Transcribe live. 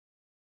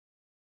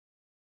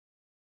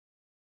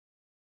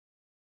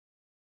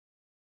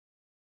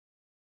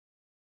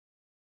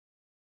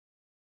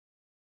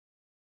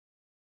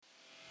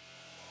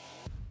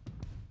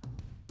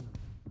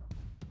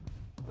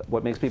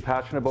What makes me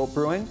passionate about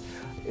brewing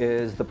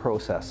is the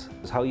process.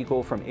 It's how you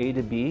go from A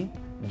to B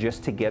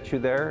just to get you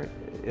there.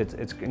 It's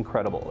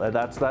incredible.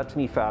 That to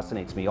me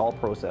fascinates me, all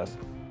process.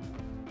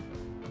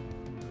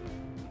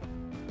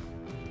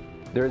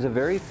 There's a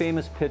very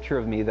famous picture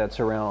of me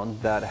that's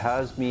around that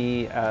has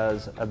me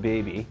as a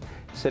baby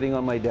sitting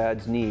on my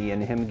dad's knee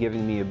and him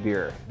giving me a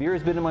beer. Beer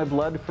has been in my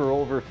blood for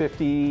over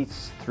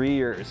 53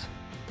 years.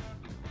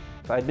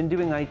 I'd been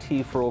doing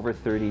IT for over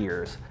 30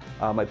 years.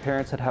 My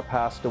parents had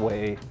passed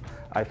away.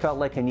 I felt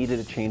like I needed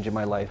a change in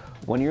my life.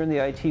 When you're in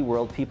the IT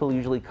world, people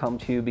usually come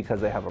to you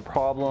because they have a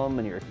problem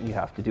and you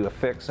have to do a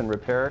fix and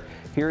repair.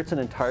 Here it's an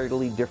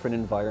entirely different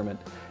environment.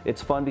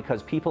 It's fun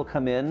because people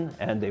come in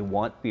and they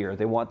want beer.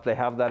 They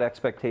have that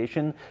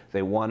expectation.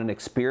 They want an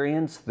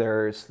experience.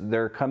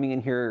 They're coming in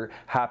here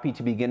happy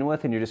to begin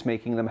with, and you're just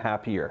making them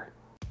happier.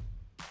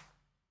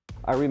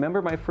 I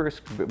remember my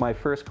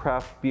first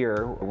craft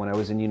beer when I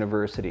was in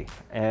university,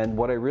 and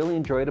what I really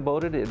enjoyed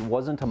about it, it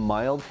wasn't a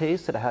mild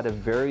taste, it had a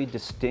very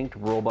distinct,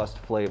 robust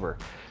flavor.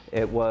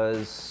 It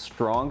was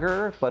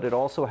stronger, but it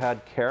also had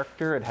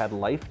character, it had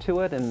life to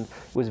it, and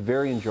it was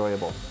very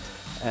enjoyable.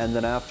 And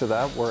then after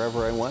that,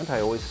 wherever I went,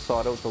 I always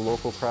sought out the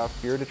local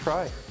craft beer to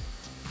try.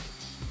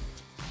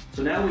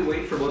 So now we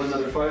wait for about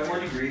another 5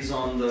 more degrees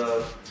on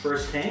the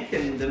first tank,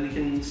 and then we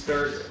can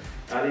start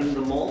adding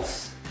the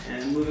malts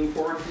and moving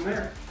forward from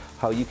there.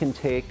 How you can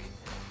take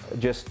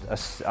just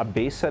a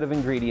base set of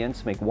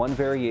ingredients, make one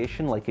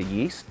variation like a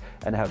yeast,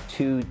 and have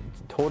 2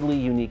 totally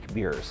unique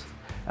beers.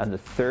 And the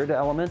third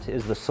element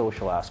is the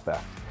social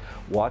aspect.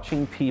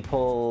 Watching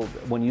people,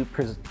 when you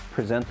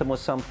present them with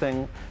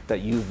something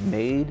that you've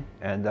made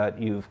and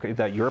that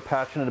you're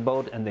passionate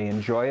about and they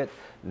enjoy it,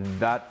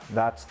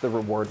 that's the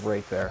reward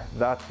right there.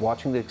 That's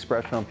watching the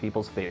expression on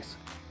people's face.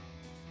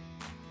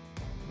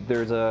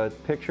 There's a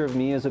picture of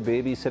me as a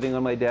baby sitting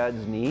on my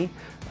dad's knee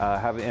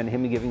and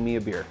him giving me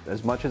a beer.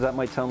 As much as that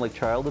might sound like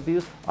child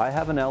abuse, I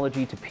have an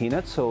allergy to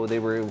peanuts, so they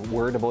were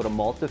worried about a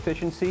malt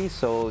deficiency.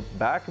 So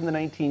back in the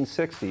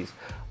 1960s,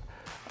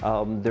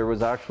 there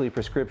was actually a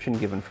prescription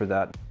given for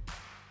that.